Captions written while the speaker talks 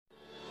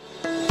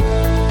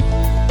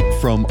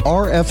From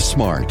RF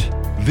Smart,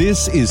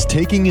 this is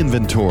Taking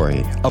Inventory,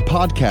 a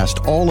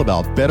podcast all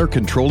about better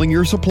controlling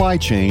your supply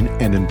chain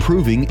and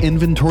improving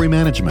inventory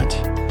management.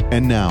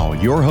 And now,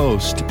 your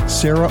host,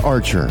 Sarah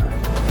Archer.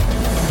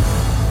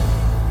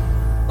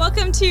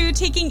 Welcome to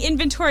Taking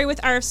Inventory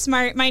with RF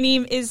Smart. My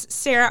name is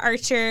Sarah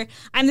Archer.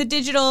 I'm the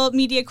digital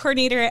media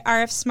coordinator at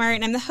RF Smart,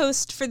 and I'm the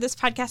host for this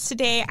podcast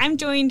today. I'm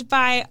joined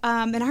by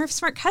an RF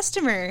Smart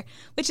customer,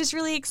 which is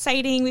really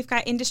exciting. We've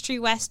got Industry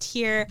West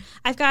here.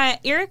 I've got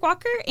Eric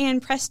Walker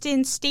and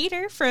Preston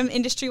Stater from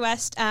Industry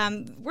West.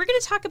 We're going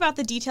to talk about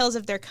the details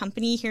of their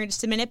company here in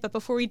just a minute, but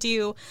before we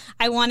do,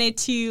 I wanted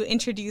to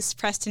introduce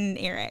Preston and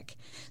Eric.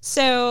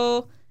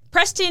 So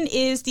Preston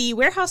is the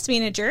warehouse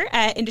manager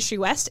at Industry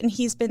West, and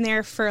he's been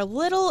there for a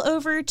little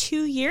over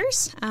 2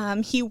 years.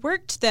 He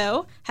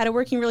had a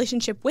working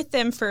relationship with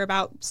them for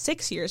about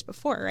 6 years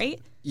before, right?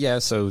 Yeah,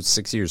 so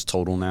 6 years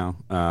total now.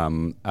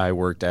 I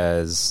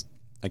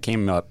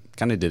came up,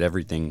 kind of did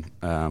everything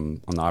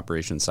on the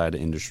operations side of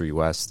Industry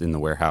West in the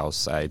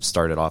warehouse. I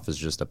started off as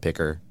just a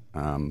picker,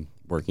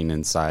 working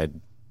inside,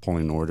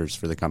 pulling orders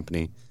for the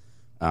company.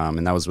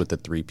 And that was with the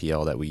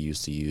 3PL that we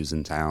used to use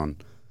in town.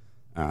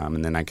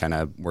 And then I kind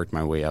of worked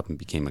my way up and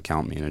became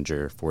account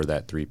manager for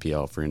that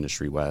 3PL for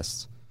Industry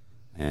West.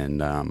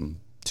 And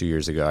 2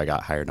 years ago, I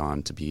got hired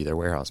on to be their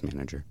warehouse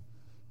manager.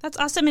 That's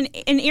awesome. And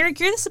Eric,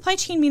 you're the supply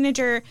chain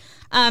manager,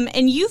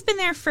 and you've been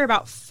there for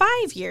about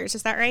 5 years.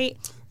 Is that right?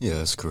 Yeah,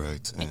 that's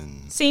correct.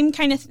 And same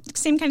kind of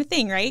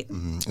thing, right?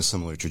 Mm-hmm. A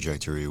similar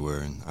trajectory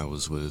where I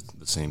was with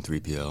the same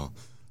 3PL.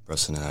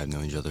 Preston and I have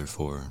known each other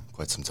for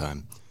quite some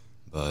time.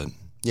 But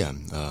yeah,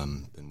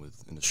 been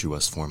with Industry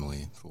West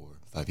formally for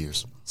 5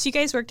 years. So you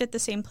guys worked at the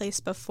same place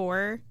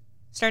before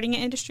starting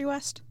at Industry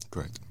West?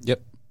 Correct. Yep.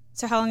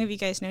 So how long have you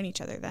guys known each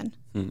other then?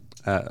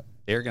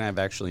 Eric and I have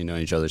actually known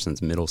each other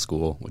since middle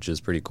school, which is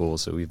pretty cool.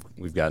 So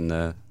we've gotten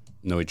to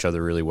know each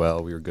other really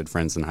well. We were good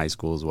friends in high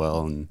school as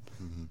well, and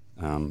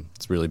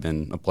it's really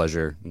been a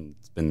pleasure. And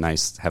it's been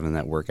nice having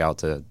that work out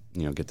to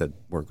get to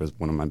work with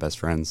one of my best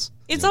friends.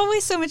 It's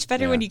always so much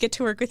better when you get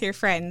to work with your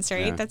friends,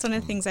 right? Yeah. That's one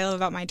of the things I love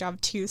about my job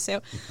too.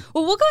 So,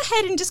 well, we'll go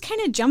ahead and just kind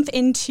of jump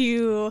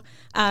into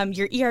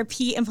your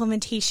ERP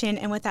implementation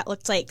and what that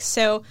looked like.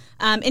 So,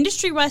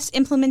 Industry West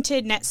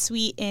implemented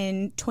NetSuite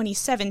in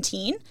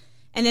 2017,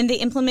 and then they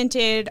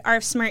implemented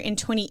RF Smart in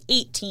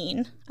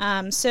 2018.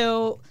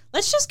 So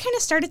let's just kind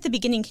of start at the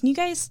beginning. Can you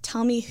guys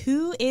tell me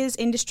who is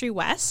Industry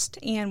West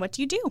and what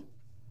do you do?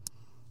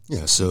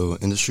 Yeah, so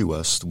Industry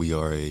West, we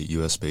are a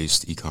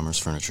U.S.-based e-commerce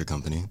furniture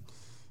company,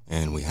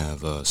 and we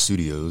have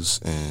studios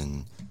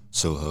in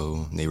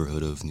Soho,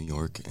 neighborhood of New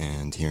York,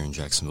 and here in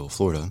Jacksonville,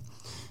 Florida.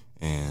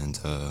 And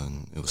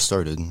it was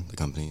started, the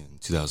company, in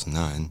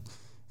 2009,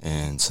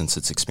 and since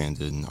it's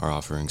expanded our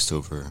offerings to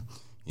over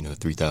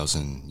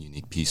 3,000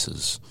 unique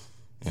pieces.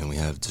 And we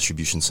have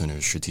distribution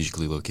centers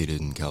strategically located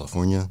in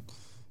California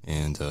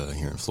and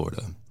here in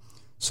Florida.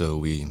 So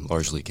we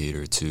largely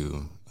cater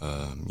to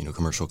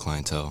commercial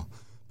clientele,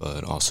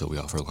 but also we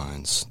offer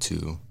lines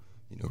to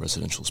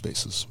residential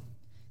spaces.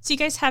 So you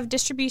guys have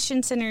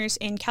distribution centers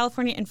in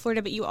California and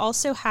Florida, but you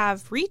also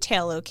have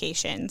retail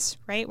locations,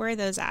 right? Where are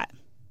those at?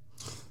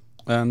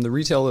 The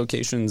retail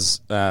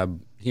locations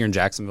here in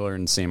Jacksonville are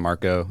in San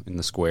Marco in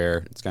the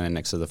square. It's kind of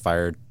next to the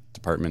fire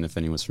department, if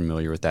anyone's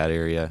familiar with that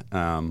area.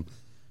 And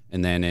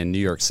then in New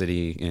York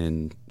City,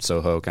 in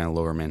Soho, kind of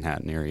lower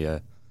Manhattan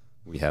area,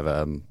 we have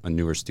a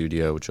newer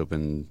studio which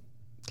opened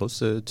close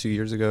to 2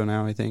 years ago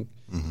now, I think.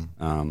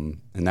 Mm-hmm.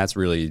 And that's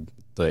really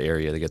the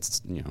area that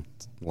gets a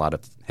lot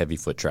of heavy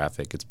foot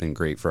traffic. It's been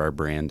great for our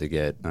brand to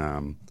get.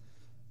 A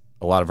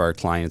lot of our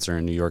clients are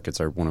in New York. It's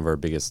one of our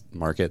biggest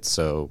markets,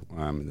 so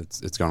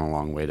it's gone a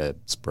long way to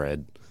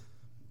spread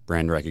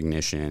brand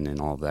recognition and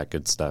all of that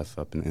good stuff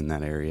up in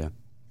that area.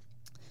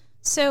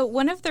 So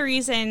one of the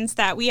reasons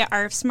that we at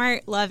RF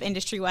Smart love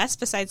Industry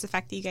West, besides the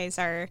fact that you guys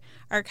are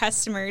our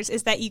customers,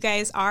 is that you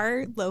guys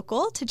are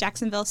local to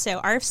Jacksonville. So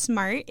RF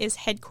Smart is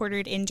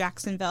headquartered in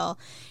Jacksonville.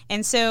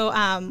 And so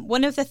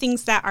one of the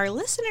things that our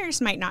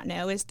listeners might not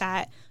know is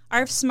that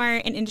RF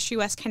Smart and Industry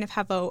West kind of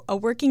have a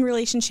working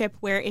relationship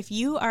where if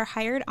you are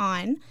hired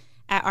on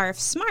at RF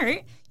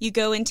Smart, you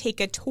go and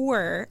take a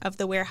tour of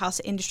the warehouse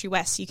at Industry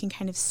West so you can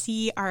kind of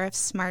see RF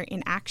Smart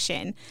in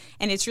action.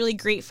 And it's really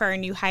great for our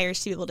new hires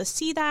to be able to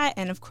see that.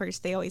 And of course,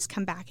 they always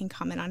come back and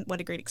comment on what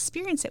a great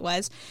experience it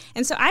was.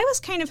 And so I was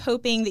kind of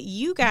hoping that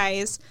you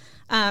guys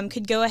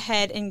could go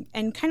ahead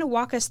and kind of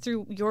walk us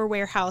through your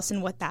warehouse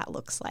and what that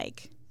looks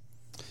like.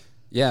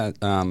 Yeah,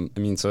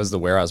 so as the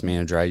warehouse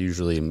manager, I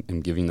usually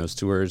am giving those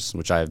tours,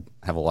 which I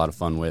have a lot of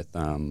fun with.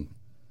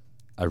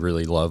 I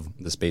really love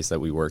the space that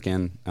we work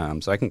in.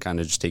 So I can kind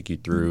of just take you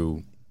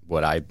through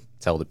what I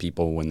tell the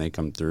people when they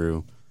come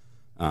through.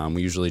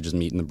 We usually just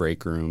meet in the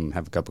break room,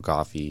 have a cup of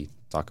coffee,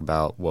 talk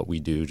about what we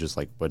do, just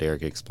like what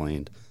Eric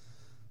explained.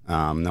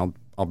 And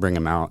I'll bring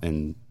them out,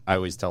 and I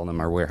always tell them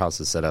our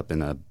warehouse is set up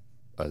in a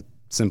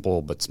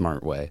simple but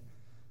smart way.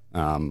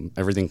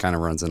 Everything kind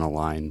of runs in a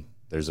line.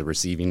 There's a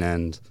receiving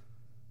end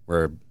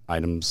where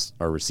items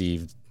are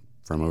received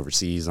from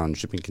overseas on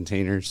shipping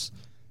containers.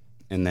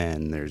 And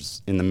then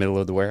there's, in the middle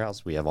of the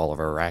warehouse, we have all of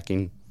our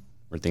racking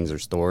where things are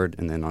stored.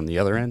 And then on the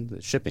other end,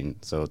 it's shipping.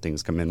 So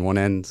things come in one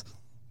end,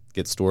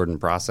 get stored and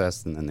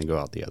processed, and then they go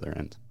out the other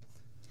end.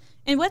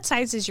 And what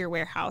size is your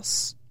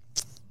warehouse?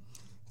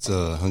 It's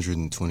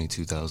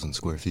 122,000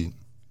 square feet.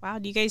 Wow,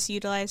 do you guys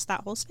utilize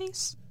that whole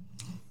space?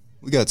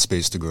 We got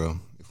space to grow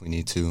if we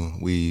need to.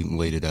 We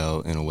laid it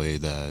out in a way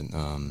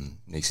that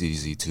makes it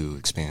easy to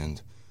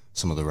expand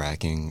some of the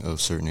racking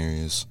of certain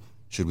areas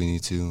should we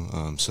need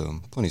to.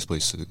 So plenty of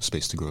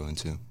space to grow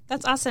into.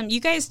 That's awesome. You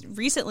guys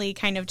recently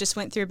kind of just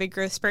went through a big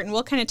growth spurt, and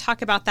we'll kind of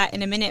talk about that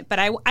in a minute. But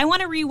I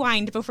want to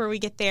rewind before we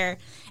get there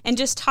and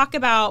just talk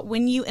about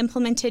when you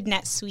implemented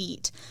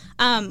NetSuite.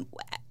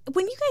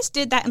 When you guys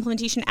did that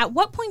implementation, at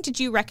what point did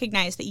you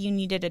recognize that you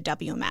needed a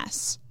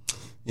WMS?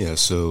 Yeah,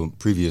 so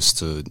previous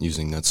to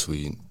using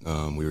NetSuite,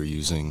 we were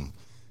using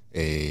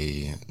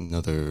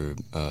another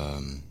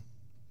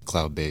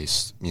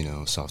cloud-based,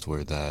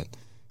 software that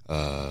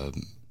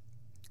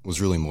was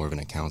really more of an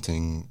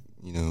accounting,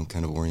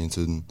 kind of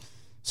oriented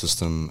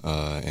system,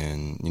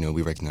 and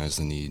we recognized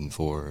the need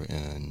for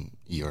an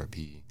ERP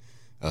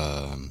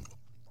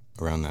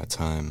around that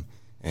time,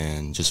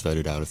 and just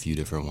vetted out a few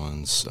different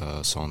ones.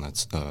 Saw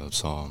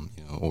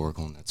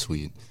Oracle and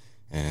NetSuite,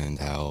 and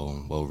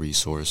how well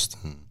resourced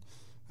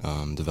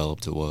and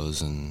developed it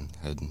was, and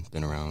had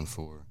been around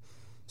for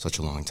such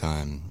a long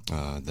time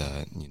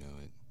that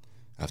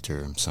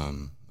after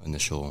some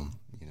initial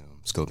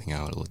scoping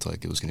out, it looked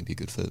like it was going to be a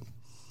good fit.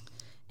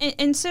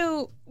 And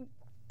so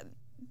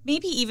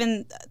maybe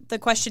even the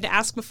question to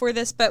ask before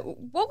this, but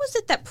what was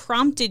it that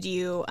prompted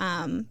you,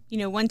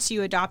 once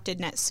you adopted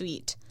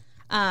NetSuite,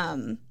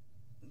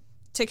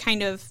 to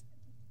kind of,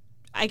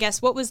 I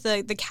guess, what was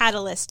the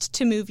catalyst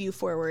to move you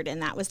forward in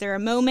that? Was there a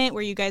moment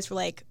where you guys were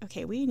like,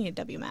 okay, we need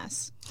a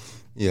WMS?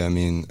 Yeah,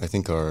 I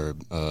think our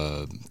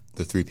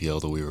the 3PL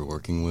that we were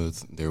working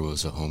with, there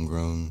was a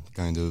homegrown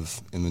kind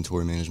of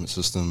inventory management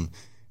system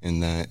in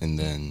that, and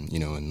then,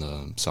 in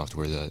the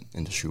software that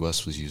Industry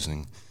West was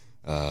using,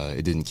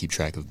 it didn't keep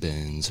track of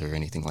bins or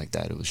anything like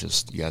that. It was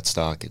just, you got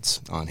stock,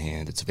 it's on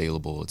hand, it's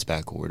available, it's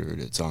back ordered,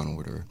 it's on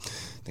order,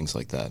 things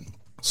like that.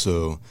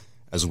 So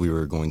as we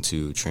were going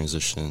to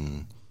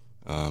transition,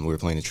 we were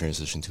planning to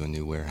transition to a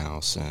new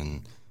warehouse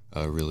and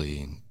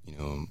really,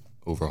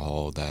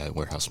 overhaul that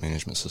warehouse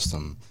management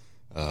system.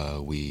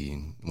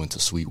 We went to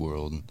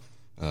SuiteWorld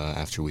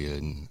after we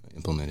had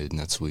implemented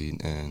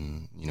NetSuite,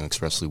 and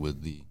expressly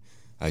with the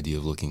idea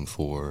of looking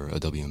for a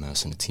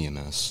WMS and a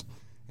TMS,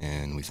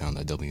 and we found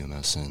that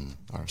WMS in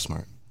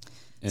RFSmart.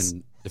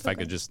 And if I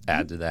could just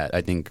add to that,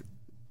 I think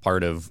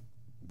part of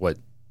what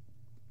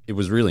it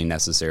was really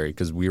necessary,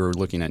 because we were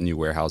looking at new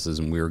warehouses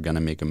and we were going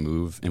to make a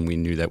move, and we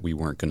knew that we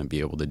weren't going to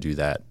be able to do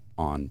that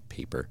on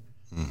paper.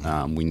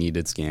 Mm-hmm. We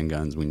needed scan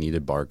guns, we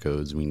needed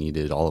barcodes, we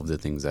needed all of the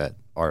things that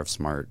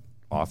RFSmart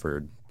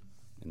offered,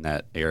 and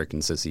that Eric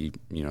and Sissy,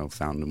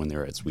 found when they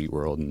were at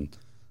SuiteWorld, and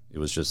it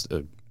was just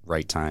a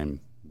right time,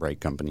 right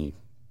company,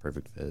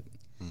 perfect fit.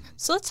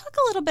 So let's talk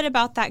a little bit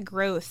about that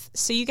growth.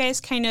 So you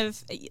guys kind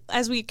of,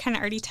 as we kind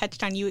of already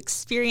touched on, you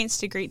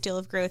experienced a great deal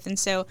of growth. And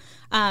so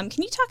can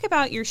you talk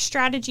about your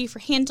strategy for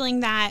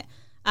handling that?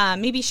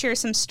 Maybe share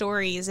some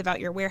stories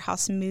about your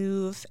warehouse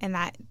move and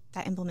that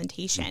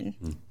implementation.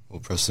 Mm-hmm. Well,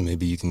 Preston,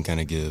 maybe you can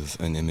kind of give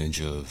an image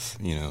of,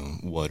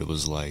 what it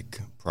was like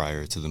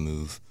prior to the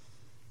move.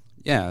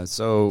 Yeah,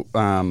 so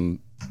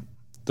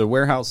the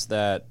warehouse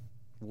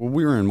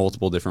we were in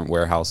multiple different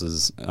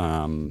warehouses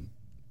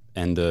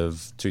end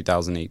of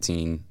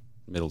 2018,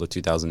 middle of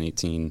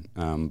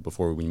 2018,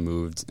 before we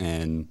moved,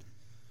 and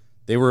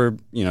they were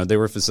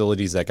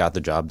facilities that got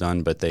the job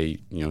done, but they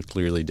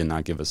clearly did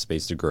not give us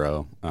space to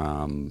grow,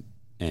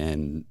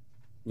 and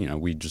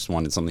we just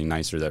wanted something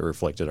nicer that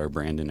reflected our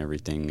brand and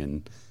everything.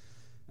 And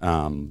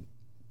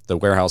the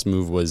warehouse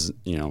move was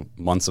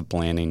months of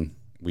planning.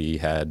 We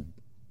had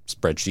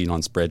spreadsheet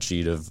on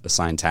spreadsheet of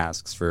assigned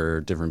tasks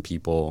for different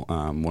people.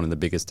 One of the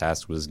biggest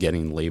tasks was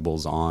getting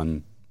labels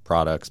on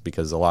products,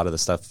 because a lot of the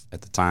stuff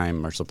at the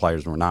time, our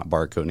suppliers were not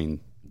barcoding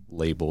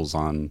labels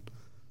on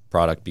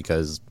product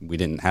because we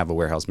didn't have a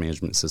warehouse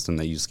management system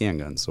that used scan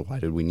guns. So why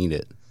did we need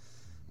it?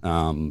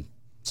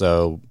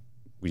 So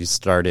we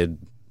started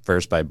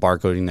first by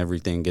barcoding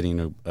everything,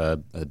 getting a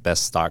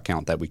best stock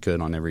count that we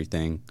could on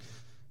everything.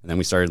 And then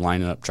we started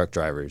lining up truck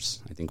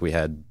drivers. I think we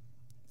had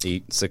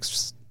 8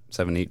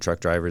 truck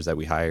drivers that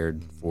we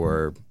hired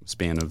for a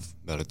span of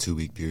about a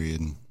 2-week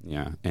period.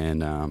 Yeah.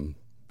 And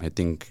I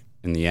think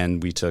in the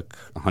end, we took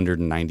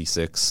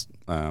 196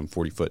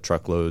 40-foot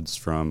truckloads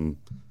from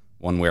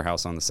one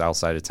warehouse on the south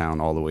side of town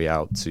all the way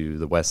out to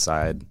the west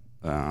side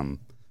in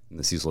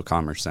the Cecil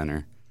Commerce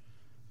Center.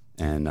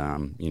 And,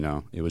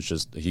 it was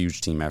just a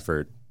huge team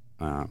effort.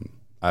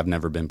 I've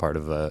never been part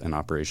of an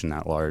operation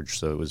that large,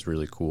 so it was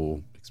really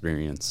cool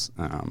experience.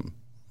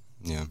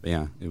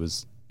 It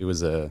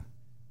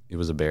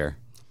was a bear.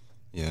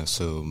 Yeah.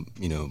 So,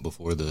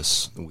 before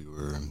this, we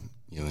were,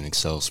 in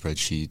Excel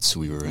spreadsheets,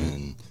 we were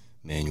in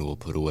manual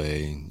put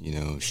away,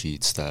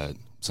 sheets that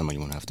somebody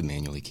won't have to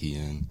manually key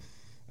in.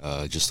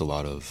 just a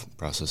lot of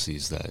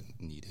processes that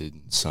needed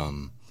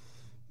some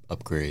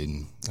upgrade,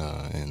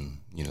 and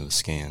the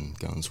scan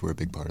guns were a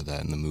big part of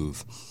that, and the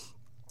move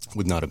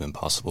would not have been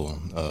possible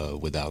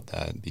without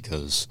that,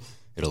 because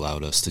it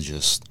allowed us to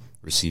just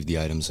receive the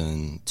items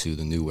in to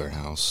the new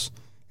warehouse,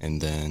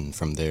 and then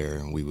from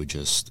there we would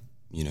just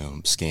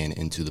scan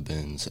into the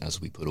bins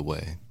as we put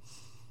away,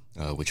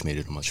 which made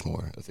it a much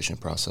more efficient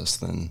process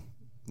than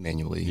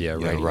manually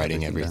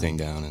writing everything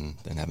down and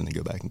then having to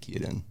go back and key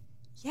it in.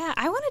 Yeah,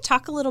 I want to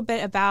talk a little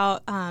bit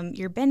about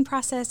your bin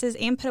processes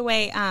and put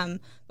away.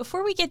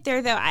 Before we get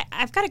there, though,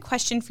 I've got a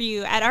question for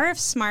you. At RF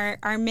Smart,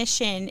 our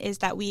mission is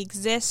that we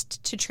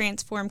exist to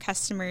transform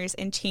customers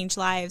and change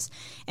lives.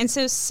 And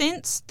so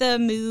since the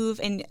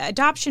move and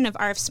adoption of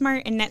RF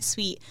Smart and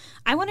NetSuite,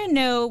 I want to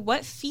know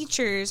what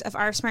features of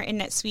RF Smart and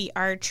NetSuite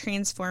are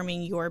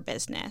transforming your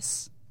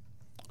business.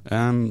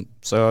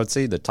 So I would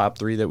say the top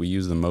 3 that we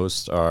use the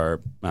most are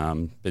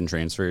bin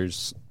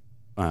transfers,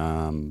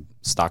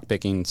 stock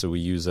picking. So we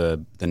use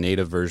the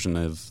native version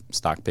of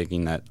stock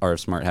picking that RF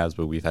Smart has,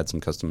 but we've had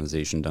some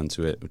customization done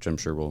to it, which I'm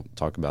sure we'll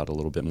talk about a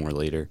little bit more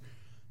later.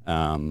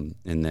 And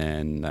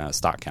then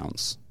stock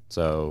counts.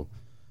 So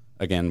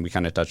again, we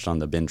kind of touched on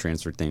the bin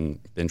transfer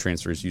thing. Bin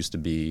transfers used to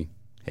be,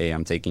 hey,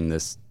 I'm taking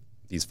these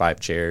 5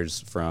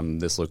 chairs from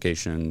this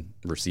location,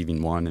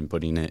 receiving 1 and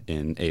putting it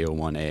in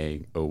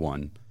A01,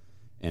 A01.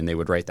 And they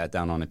would write that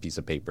down on a piece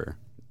of paper,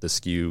 the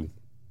SKU,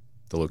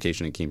 the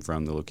location it came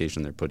from, the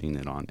location they're putting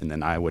it on. And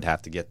then I would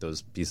have to get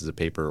those pieces of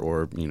paper,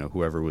 or,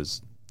 whoever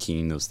was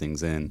keying those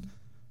things in,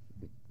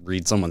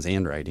 read someone's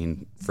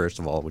handwriting, first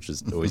of all, which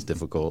is always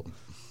difficult.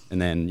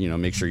 And then,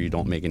 make sure you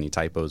don't make any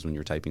typos when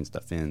you're typing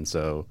stuff in.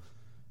 So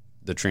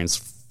the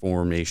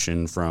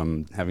transformation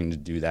from having to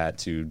do that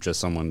to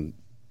just someone,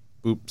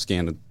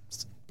 scan a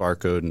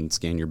barcode and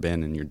scan your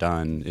bin and you're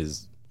done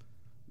is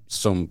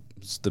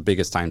it's the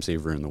biggest time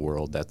saver in the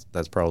world.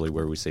 That's probably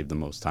where we save the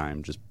most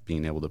time, just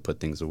being able to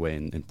put things away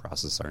and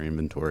process our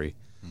inventory.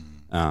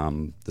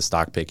 The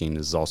stock picking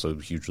is also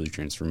hugely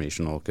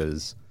transformational,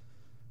 because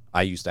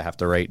I used to have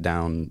to write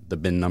down the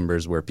bin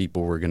numbers where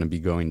people were going to be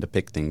going to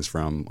pick things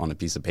from on a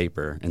piece of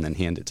paper and then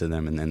hand it to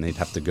them, and then they'd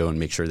have to go and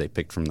make sure they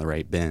picked from the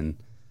right bin.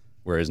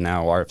 Whereas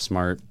now RF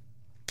Smart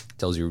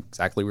tells you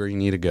exactly where you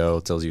need to go,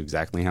 tells you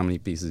exactly how many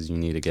pieces you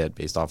need to get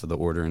based off of the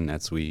order in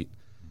NetSuite.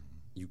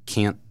 You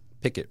can't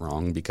pick it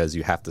wrong, because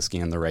you have to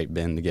scan the right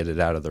bin to get it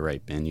out of the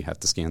right bin. You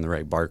have to scan the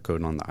right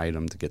barcode on the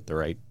item to get the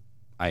right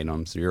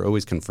item. So you're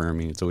always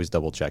confirming. It's always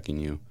double checking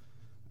you.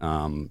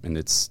 And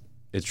it's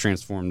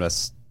transformed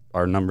us.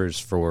 Our numbers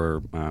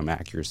for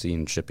accuracy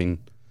and shipping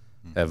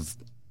have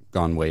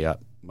gone way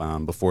up.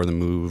 Before the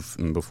move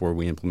and before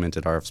we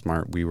implemented RF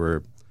Smart, we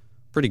were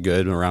pretty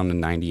good, around the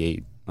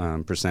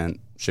 98%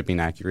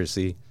 shipping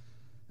accuracy.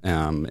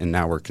 And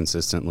now we're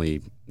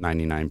consistently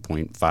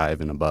 99.5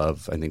 and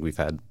above. I think we've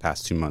had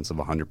past 2 months of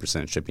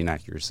 100% shipping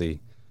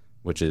accuracy,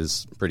 which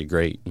is pretty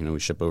great. We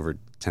ship over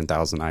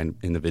 10,000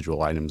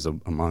 individual items a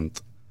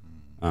month,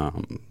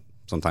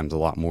 sometimes a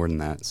lot more than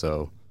that.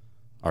 So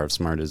RF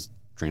Smart has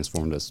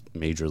transformed us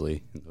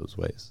majorly in those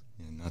ways.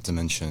 And not to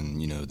mention,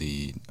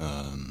 the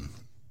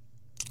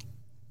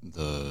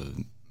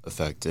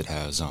effect it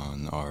has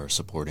on our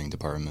supporting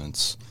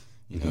departments,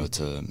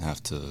 to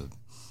have to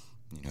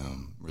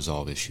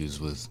resolve issues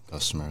with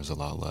customers a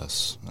lot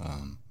less,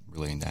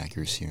 relating to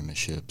accuracy or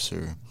misships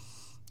or,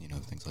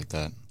 things like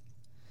that.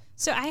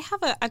 So I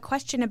have a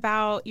question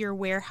about your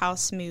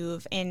warehouse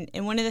move. And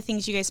one of the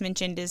things you guys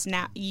mentioned is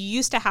now you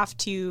used to have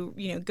to,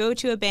 go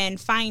to a bin,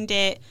 find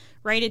it,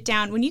 write it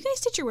down. When you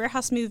guys did your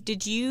warehouse move,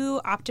 did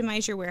you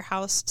optimize your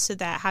warehouse so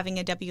that having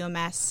a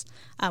WMS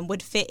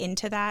would fit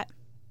into that?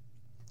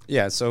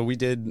 Yeah, so we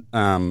did.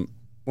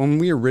 When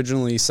we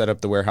originally set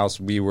up the warehouse,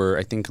 we were,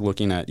 I think,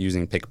 looking at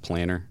using Pick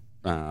Planner,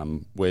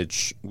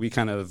 which we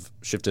kind of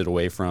shifted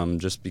away from,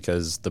 just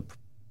because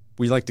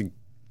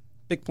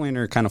Pick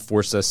Planner kind of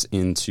forced us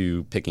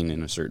into picking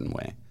in a certain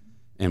way.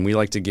 And we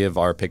like to give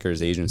our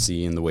pickers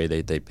agency in the way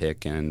that they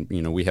pick. And,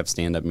 we have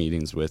stand-up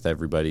meetings with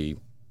everybody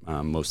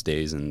most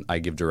days, and I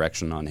give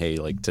direction on, hey,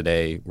 like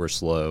today we're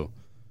slow.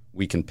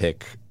 We can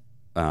pick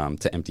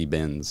to empty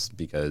bins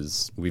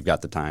because we've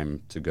got the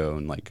time to go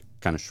and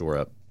kind of shore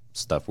up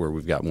stuff where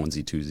we've got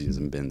onesie twosies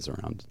and bins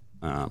around.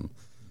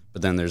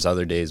 But then there's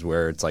other days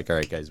where it's like, all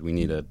right, guys, we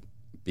need to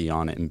be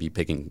on it and be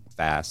picking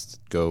fast.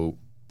 Go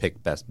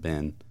pick best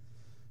bin.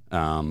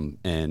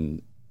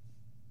 And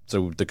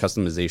so the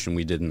customization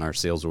we did in our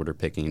sales order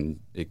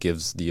picking, it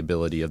gives the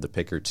ability of the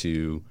picker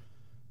to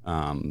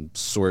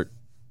sort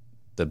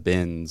the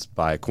bins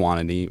by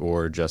quantity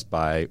or just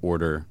by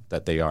order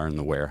that they are in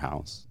the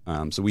warehouse.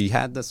 So we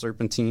had the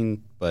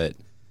Serpentine, but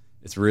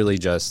it's really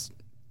just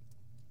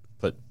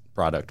put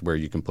product where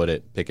you can put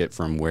it, pick it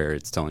from where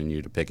it's telling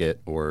you to pick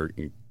it, or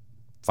you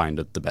find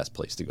the best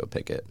place to go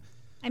pick it.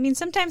 I mean,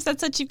 sometimes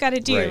that's what you've got to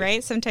do,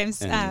 right?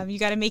 Sometimes you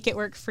got to make it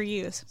work for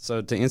you.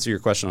 So to answer your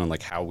question on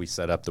how we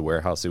set up the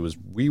warehouse,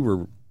 we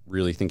were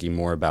really thinking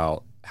more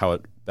about how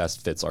it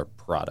best fits our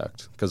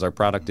product, because our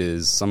product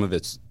is, some of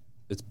it's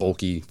it's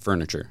bulky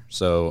furniture.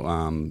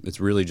 So it's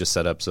really just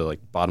set up so like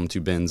bottom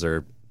 2 bins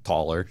are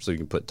taller, so you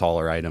can put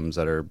taller items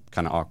that are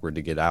kind of awkward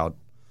to get out.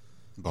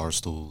 Bar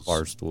stools,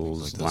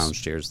 like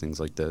lounge chairs, things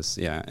like this.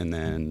 Yeah, and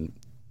then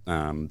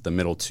the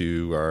middle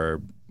 2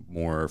 are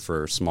more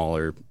for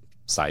smaller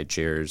side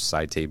chairs,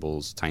 side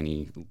tables,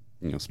 tiny,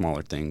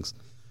 smaller things.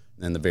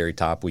 And then the very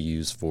top we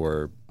use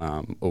for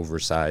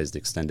oversized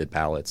extended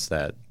pallets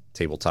that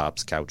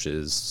tabletops,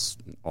 couches,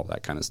 all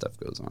that kind of stuff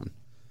goes on.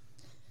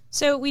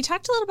 So we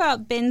talked a little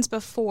about bins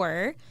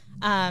before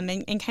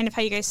and kind of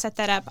how you guys set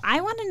that up. I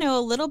want to know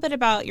a little bit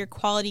about your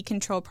quality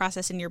control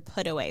process and your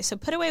put away. So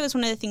put away was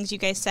one of the things you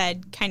guys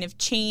said kind of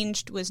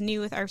changed, was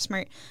new with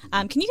ARVSmart.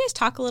 Can you guys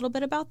talk a little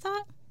bit about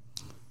that?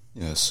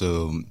 Yeah,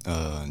 so,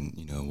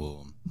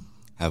 we'll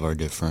have our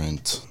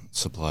different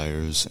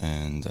suppliers,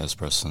 and as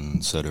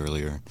Preston said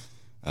earlier,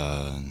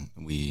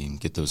 we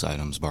get those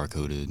items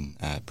barcoded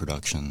at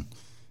production,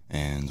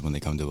 and when they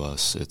come to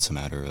us, it's a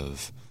matter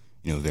of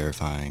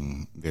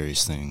verifying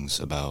various things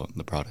about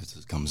the product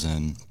that comes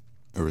in.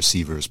 A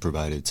receiver is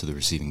provided to the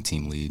receiving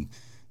team lead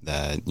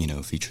that,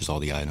 features all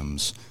the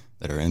items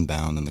that are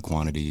inbound and the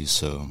quantities.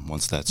 So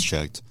once that's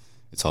checked,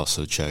 it's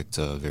also checked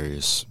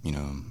various,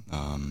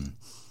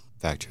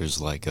 factors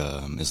like,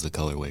 is the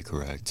colorway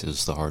correct?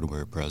 Is the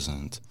hardware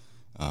present?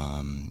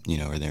 Are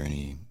there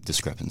any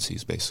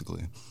discrepancies,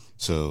 basically?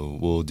 So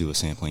we'll do a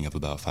sampling of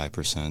about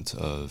 5%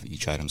 of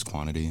each item's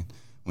quantity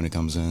when it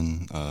comes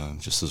in,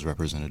 just as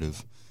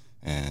representative.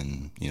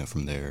 And,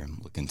 from there,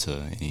 look into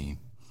any,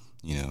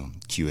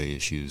 QA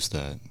issues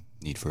that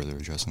need further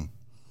addressing.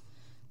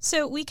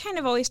 So we kind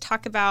of always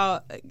talk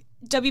about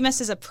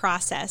WMS as a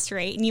process,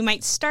 right? And you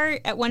might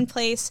start at one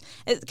place,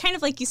 kind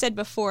of like you said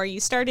before, you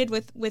started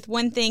with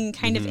one thing,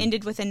 kind of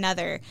ended with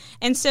another.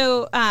 And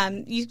so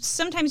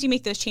sometimes you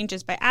make those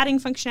changes by adding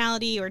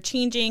functionality or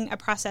changing a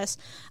process.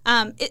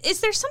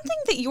 Is there something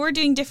that you're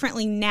doing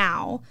differently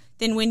now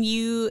than when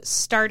you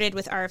started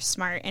with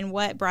ARVSmart, and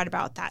what brought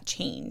about that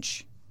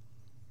change?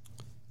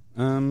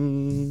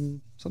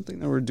 Something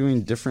that we're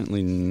doing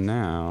differently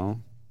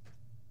now,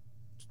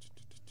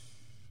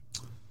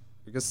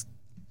 I guess.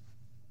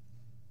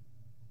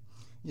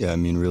 Yeah, I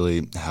mean,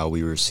 really how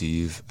we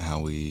receive,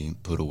 how we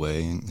put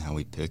away, how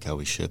we pick, how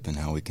we ship, and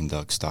how we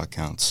conduct stock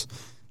counts.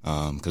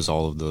 Because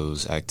all of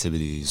those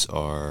activities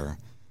are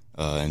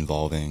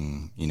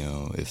involving,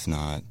 if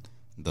not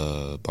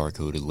the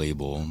barcoded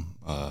label,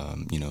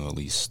 at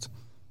least,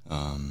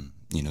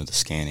 the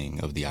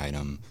scanning of the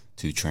item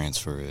to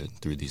transfer it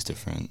through these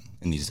different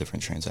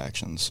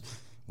transactions,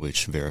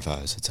 which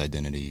verifies its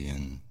identity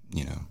and,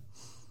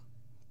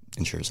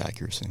 ensures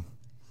accuracy.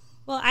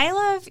 Well, I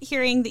love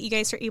hearing that you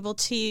guys are able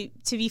to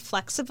be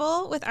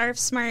flexible with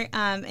ARVSmart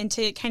and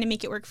to kind of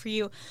make it work for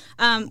you.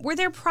 Were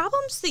there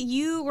problems that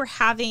you were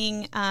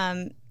having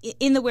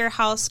in the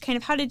warehouse? Kind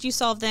of how did you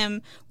solve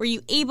them? Were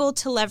you able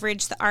to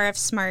leverage the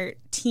ARVSmart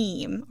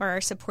team or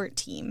our support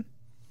team?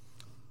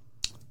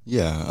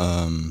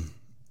 Yeah.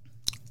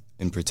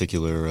 In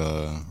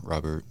particular,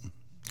 Robert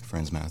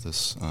Franz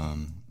Mathis,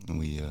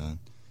 we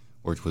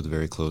worked with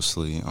very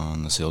closely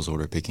on the sales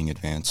order picking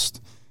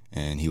advanced,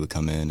 and he would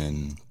come in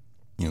and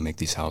make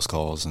these house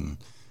calls and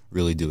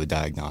really do a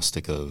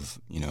diagnostic of,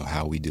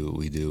 how we do what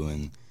we do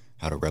and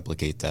how to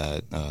replicate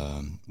that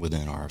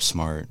within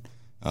ARVSmart,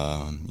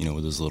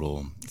 with as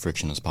little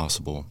friction as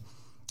possible.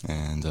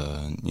 And,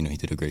 he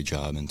did a great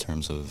job in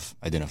terms of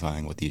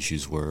identifying what the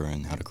issues were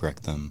and how to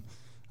correct them,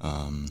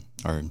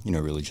 or,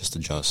 really just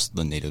adjust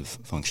the native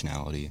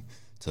functionality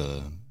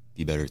to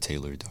be better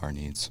tailored to our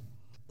needs.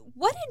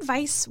 What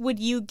advice would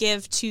you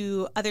give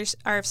to other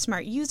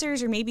ARVSmart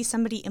users or maybe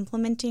somebody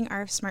implementing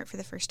ARVSmart for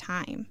the first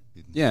time?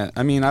 Yeah,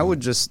 I mean, I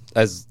would just,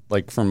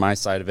 from my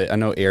side of it, I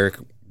know Eric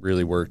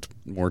really worked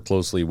more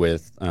closely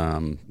with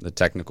the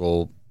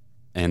technical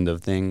end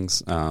of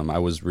things. I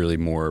was really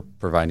more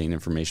providing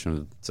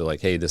information to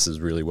hey, this is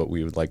really what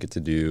we would like it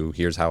to do.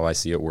 Here's how I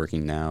see it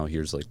working now.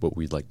 Here's what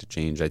we'd like to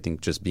change. I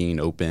think just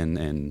being open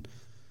and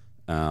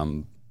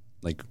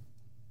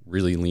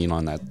really lean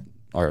on that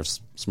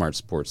ARVSmart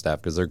support staff,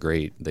 because they're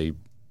great. They,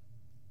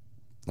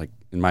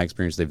 in my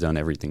experience, they've done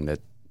everything that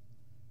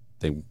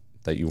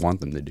you want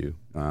them to do.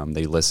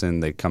 They listen,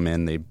 they come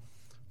in, they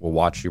will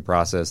watch your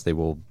process, they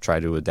will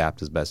try to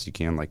adapt as best you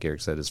can, like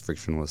Eric said, as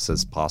frictionless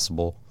as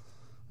possible.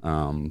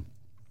 Also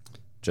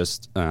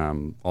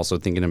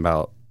thinking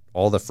about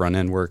all the front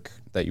end work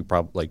that you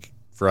probably,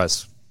 for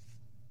us,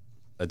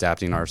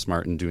 adapting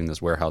ARVSmart and doing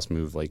this warehouse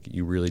move,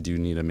 you really do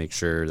need to make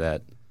sure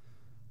that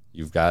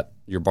you've got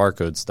your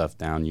barcode stuff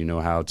down. You know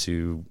how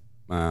to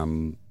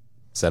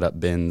set up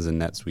bins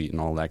and NetSuite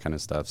and all that kind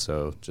of stuff.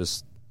 So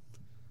just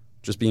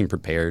being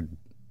prepared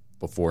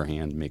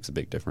beforehand makes a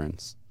big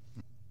difference.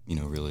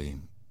 Really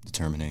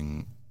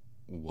determining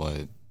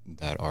what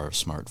that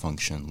ARVSmart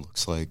function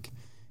looks like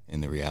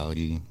in the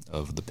reality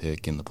of the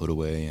pick and the put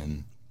away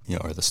and,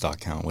 or the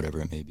stock count, whatever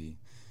it may be.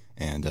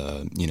 And,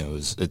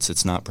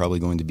 it's not probably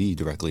going to be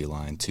directly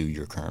aligned to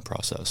your current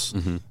process.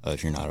 Mm-hmm.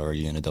 If you're not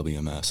already in a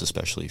WMS,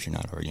 especially if you're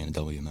not already in a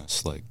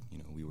WMS,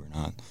 we were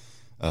not.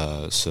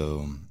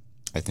 So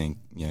I think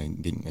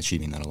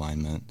achieving that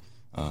alignment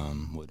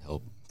would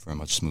help for a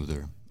much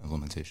smoother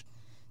implementation.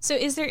 So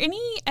is there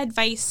any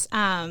advice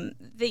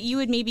that you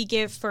would maybe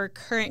give for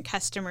current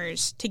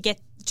customers to get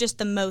just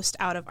the most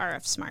out of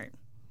RF Smart?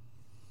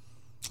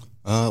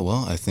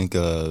 Well, I think,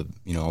 all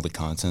the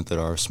content that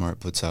RF Smart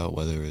puts out,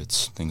 whether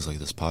it's things like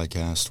this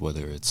podcast,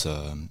 whether it's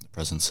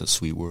presence at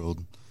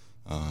SuiteWorld,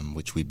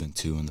 which we've been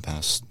to in the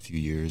past few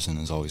years and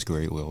is always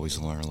great. We always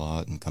learn a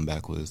lot and come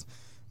back with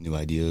new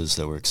ideas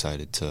that we're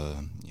excited to,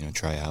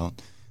 try out.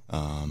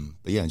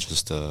 But yeah,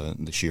 just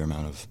the sheer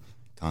amount of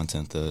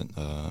content that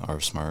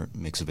RF Smart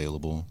makes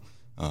available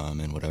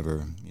in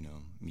whatever,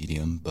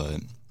 medium. But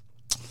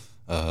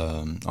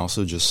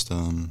also just,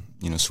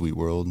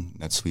 SuiteWorld,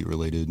 NetSuite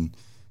related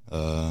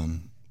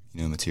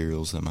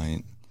materials that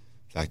might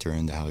factor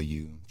into how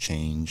you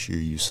change your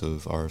use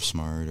of RF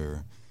Smart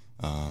or,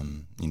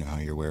 how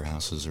your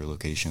warehouses or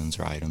locations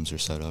or items are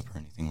set up or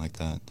anything like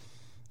that.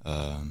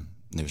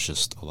 There's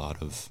just a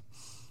lot of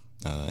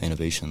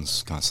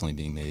innovations constantly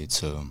being made,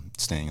 so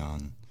staying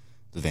on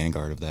the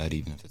vanguard of that,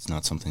 even if it's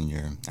not something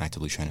you're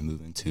actively trying to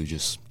move into,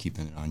 just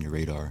keeping it on your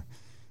radar.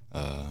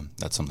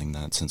 That's something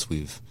that since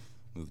we've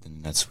moved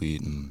into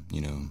NetSuite and,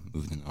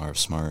 moved into RF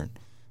Smart,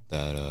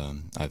 that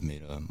I've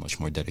made a much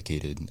more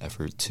dedicated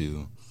effort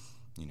to,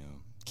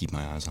 keep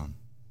my eyes on.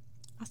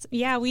 Awesome.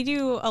 Yeah, we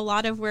do a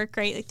lot of work,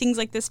 right? Like things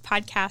like this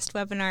podcast,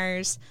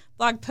 webinars,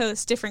 blog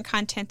posts, different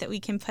content that we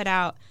can put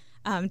out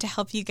to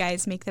help you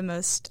guys make the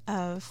most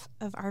of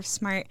RF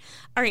Smart.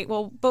 All right,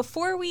 well,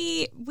 before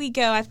we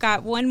go, I've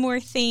got one more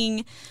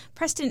thing.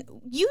 Preston,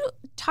 you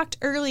talked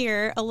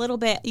earlier a little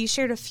bit, you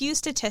shared a few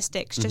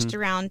statistics just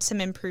around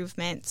some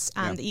improvements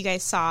that you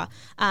guys saw.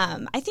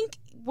 I think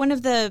one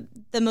of the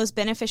most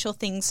beneficial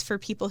things for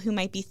people who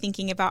might be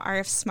thinking about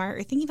RF Smart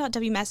or thinking about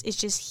WMS is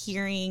just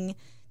hearing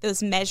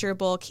those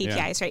measurable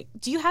KPIs, right?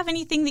 Do you have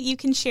anything that you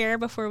can share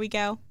before we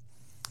go?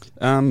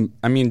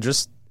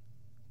 Just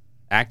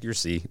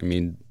accuracy.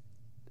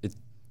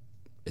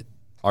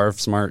 RF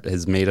Smart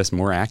has made us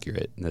more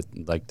accurate.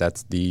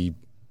 That's the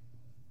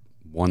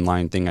one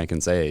line thing I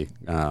can say.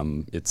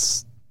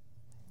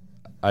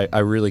 I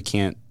really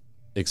can't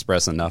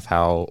express enough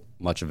how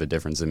much of a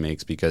difference it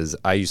makes, because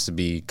I used to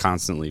be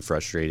constantly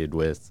frustrated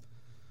with,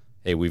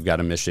 hey, we've got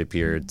a misship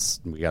here.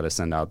 We got to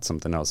send out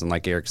something else. And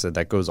like Eric said,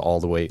 that goes all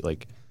the way.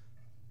 Like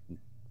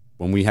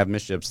when we have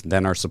misships,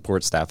 then our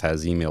support staff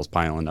has emails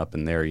piling up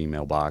in their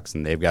email box,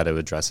 and they've got to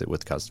address it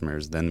with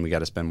customers. Then we got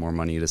to spend more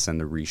money to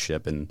send a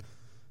reship, and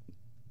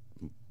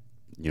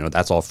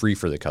that's all free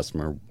for the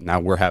customer. Now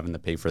we're having to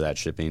pay for that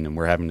shipping, and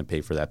we're having to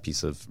pay for that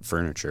piece of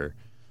furniture.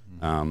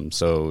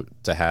 So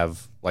to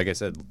have, like I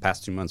said, the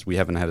past 2 months, we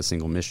haven't had a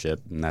single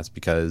misship, and that's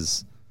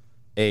because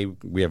A,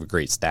 we have a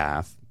great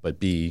staff, but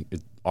B,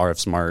 RF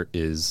Smart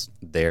is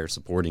there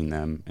supporting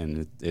them,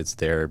 and it's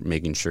there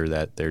making sure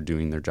that they're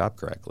doing their job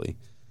correctly.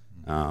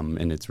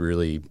 And it's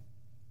really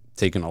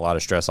taken a lot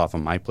of stress off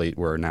of my plate,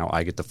 where now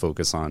I get to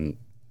focus on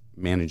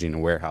managing a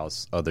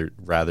warehouse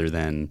rather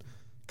than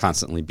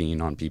constantly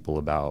being on people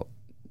about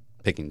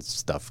picking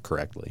stuff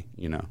correctly,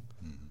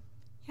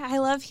 Yeah, I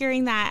love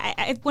hearing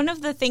that. One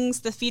of the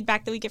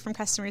feedback that we get from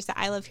customers that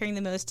I love hearing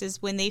the most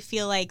is when they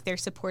feel like they're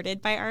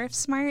supported by RF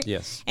Smart.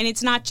 Yes. And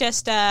it's not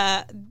just,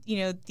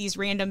 these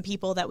random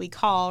people that we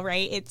call,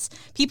 right? It's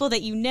people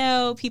that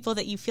people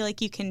that you feel like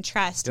you can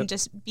trust. Yep. And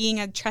just being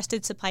a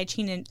trusted supply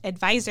chain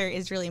advisor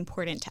is really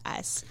important to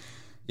us.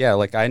 Yeah,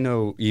 like I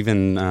know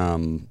even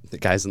the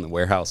guys in the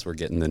warehouse were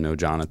getting to know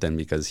Jonathan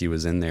because he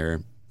was in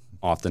there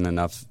often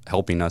enough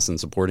helping us and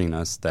supporting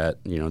us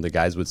that, the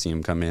guys would see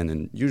him come in.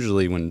 And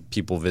usually when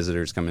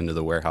visitors come into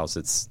the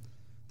warehouse,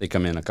 they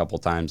come in a couple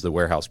times. The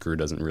warehouse crew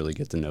doesn't really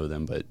get to know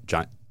them, but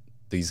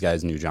these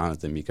guys knew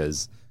Jonathan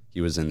because he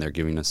was in there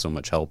giving us so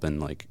much help and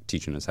like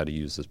teaching us how to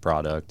use this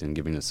product and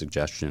giving us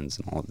suggestions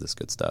and all of this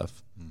good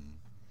stuff.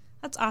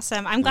 That's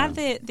awesome. I'm glad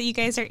that you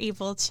guys are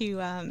able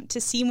to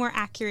see more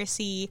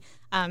accuracy,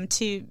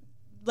 to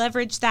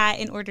leverage that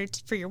in order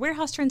for your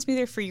warehouse to run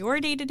smoother, for your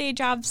day-to-day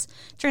jobs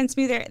to run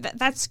smoother.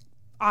 That's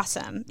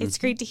awesome. It's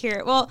great to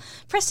hear. Well,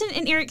 Preston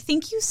and Eric,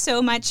 thank you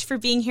so much for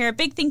being here. A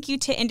big thank you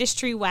to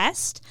Industry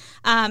West.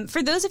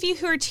 For those of you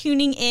who are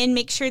tuning in,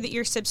 make sure that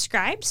you're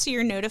subscribed so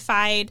you're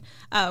notified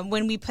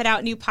when we put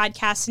out new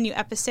podcasts and new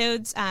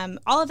episodes.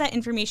 All of that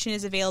information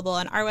is available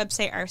on our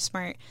website,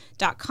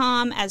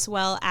 rfsmart.com, as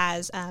well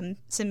as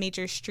some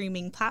major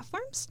streaming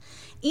platforms.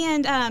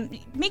 And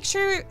make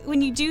sure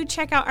when you do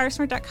check out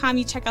rfsmart.com,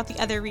 you check out the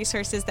other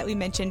resources that we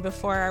mentioned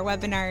before, our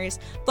webinars,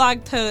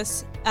 blog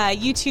posts,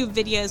 YouTube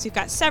videos. We've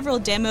got several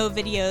demo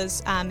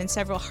videos and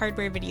several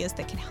hardware videos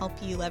that can help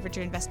you leverage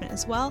your investment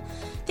as well.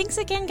 Thanks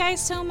again,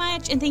 guys, so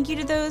much. And thank you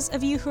to those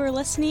of you who are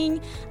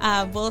listening.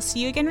 We'll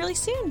see you again really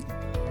soon.